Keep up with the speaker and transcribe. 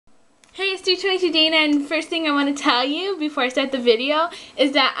it's 322 Dana, and first thing I want to tell you before I start the video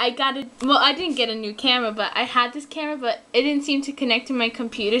is that I didn't get a new camera, but I had this camera, but it didn't seem to connect to my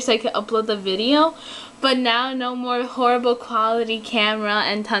computer so I could upload the video. But now, no more horrible quality camera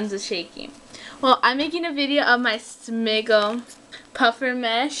and tons of shaking. Well, I'm making a video of my Smiggle puffer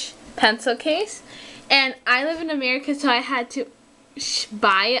mesh pencil case, and I live in America, so I had to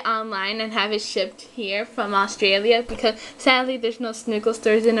buy it online and have it shipped here from Australia because sadly there's no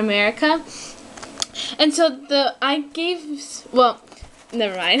Ziggystarss in America. And so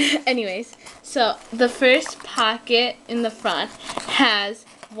never mind. Anyways, so the first pocket in the front has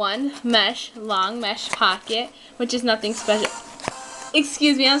one long mesh pocket, which is nothing special.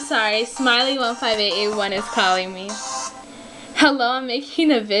 Excuse me, I'm sorry. Smiley15881 is calling me. Hello, I'm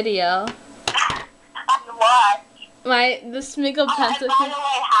making a video. What? The Smiggle pencil case. By the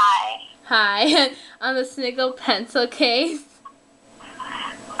way, hi. Hi. On the Smiggle pencil case.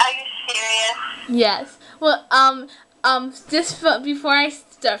 Are you serious? Yes. Well, before I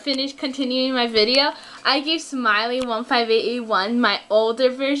finish continuing my video, I gave Smiley15881 my older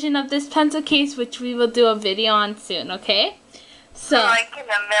version of this pencil case, which we will do a video on soon, okay? So, like in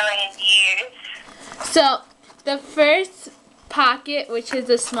a million years. So, the first pocket, which is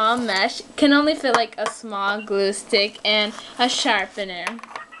a small mesh, can only fit like a small glue stick and a sharpener.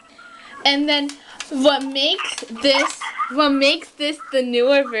 And then what makes this the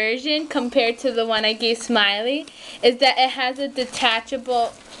newer version compared to the one I gave Smiley is that it has a detachable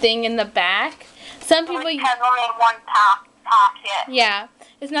thing in the back. Some people it has only one pocket. Yeah,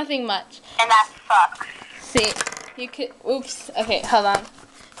 it's nothing much. And that sucks. See, you could okay, hold on.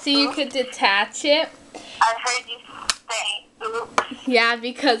 See, you could detach it. I heard you say oops. Yeah,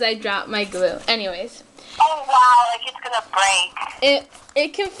 because I dropped my glue. Anyways. Oh wow, like it's gonna break.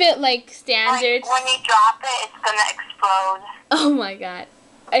 It can fit like standard. Like when you drop it, it's gonna explode. Oh my god.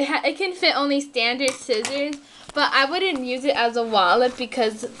 It can fit only standard scissors, but I wouldn't use it as a wallet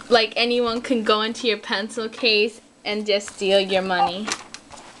because like anyone can go into your pencil case and just steal your money.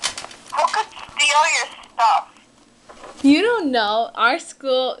 Who could steal your stuff? You don't know. Our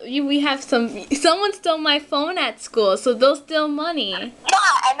school, we have someone stole my phone at school, so they'll steal money. Yeah,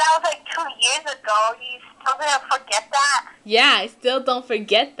 and that was like 2 years ago. You still didn't forget that? Yeah, I still don't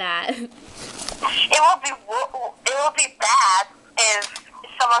forget that. It will be bad if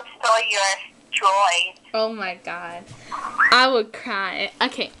someone stole your droid. Oh my god. I would cry.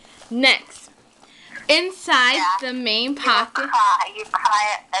 Okay, next. Inside the main pocket. You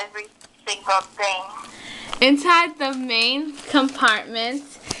cry at every single thing. Inside the main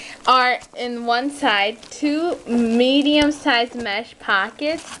compartments are, in one side, two medium-sized mesh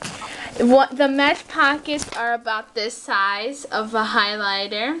pockets. The mesh pockets are about this size of a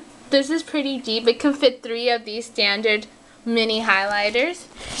highlighter. This is pretty deep. It can fit 3 of these standard mini highlighters.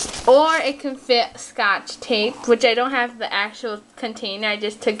 Or it can fit Scotch tape, which I don't have the actual container. I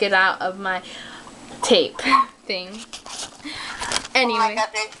just took it out of my tape thing. Anyway. Oh my god,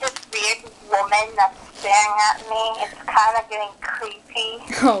 there's this weird woman that's staring at me. It's kind of getting creepy.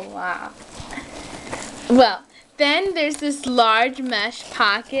 Oh, wow. Well, then there's this large mesh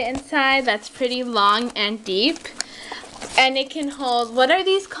pocket inside that's pretty long and deep. And it can hold, what are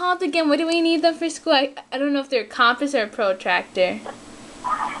these called again? What do we need them for school? I don't know if they're a compass or a protractor. No,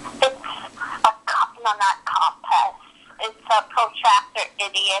 not compass. It's a protractor,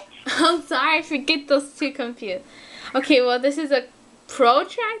 idiot. I'm sorry, I forget those two confused. Okay, well, this is a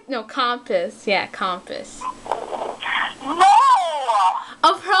compass. Yeah, compass. No!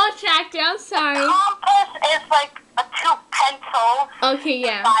 A protractor, I'm sorry. A compass is like 2 pencils. Okay,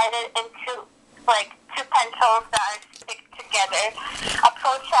 yeah. Divided into like 2 pencils that are stick together. A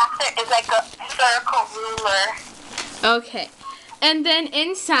protractor is like a circle ruler. Okay. And then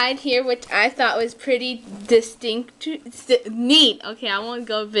inside here, which I thought was pretty neat. Okay, I won't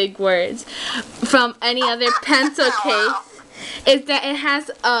go big words. From any other pencil case. Is that it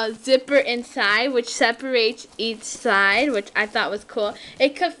has a zipper inside which separates each side, which I thought was cool.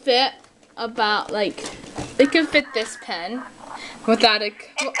 It could fit it could fit this pen without It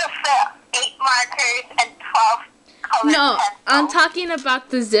could fit 8 markers and 12 colored No, pencils. I'm talking about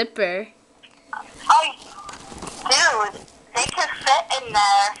the zipper. Oh, dude, they can fit in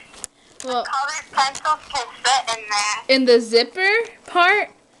there. Well, Colored pencils can fit in there. in the zipper part?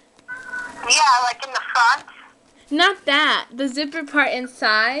 Yeah, like in the front. Not that. The zipper part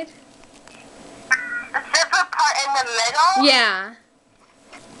inside. The zipper part in the middle? Yeah.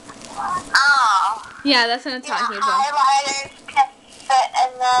 Oh. Yeah, that's what I'm talking about. Highlighters can fit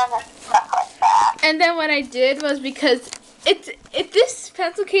in there and stuff like that. And then what I did was, because this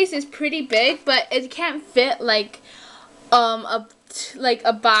pencil case is pretty big, but it can't fit like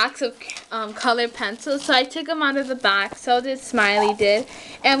a box of colored pencils. So I took them out of the box. So did Smiley did.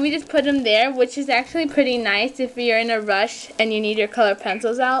 And we just put them there, which is actually pretty nice if you're in a rush and you need your colored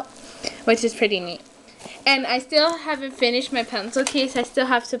pencils out, which is pretty neat. And I still haven't finished my pencil case. I still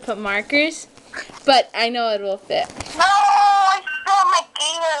have to put markers, but I know it will fit. No, I spilled my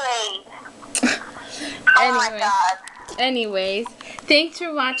Gatorade. Oh my God. Anyways, thanks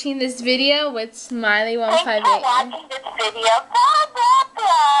for watching this video with Smiley158. Thanks for watching this video. Blah, blah,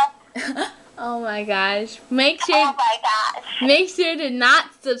 blah. Oh my gosh. Make sure to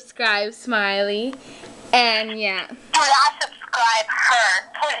not subscribe, Smiley. And yeah. Do not subscribe her.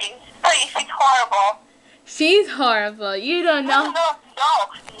 Please. Please, she's horrible. She's horrible. You don't know.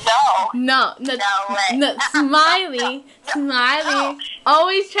 No, Smiley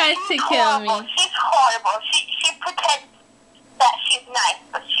always tries to kill me. She's horrible. She pretends that she's nice,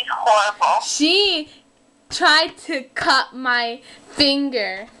 but she's horrible. She tried to cut my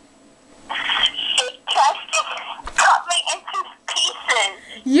finger. She tried to cut me into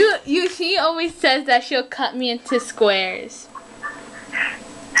pieces. She always says that she'll cut me into squares.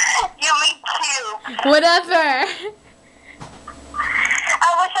 You mean cubes. Whatever. I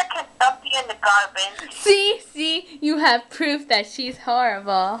wish I could dump you in the garbage. See, you have proof that she's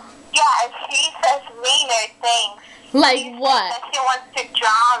horrible. Yeah, and she says meaner things. Like she what? Says that she wants to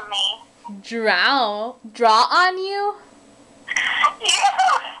draw me. Draw on you? You're so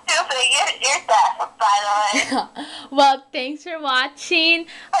stupid. You're deaf, by the way. Well, thanks for watching.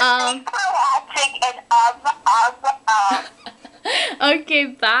 Thanks for watching and Okay,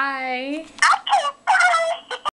 bye. Okay, bye.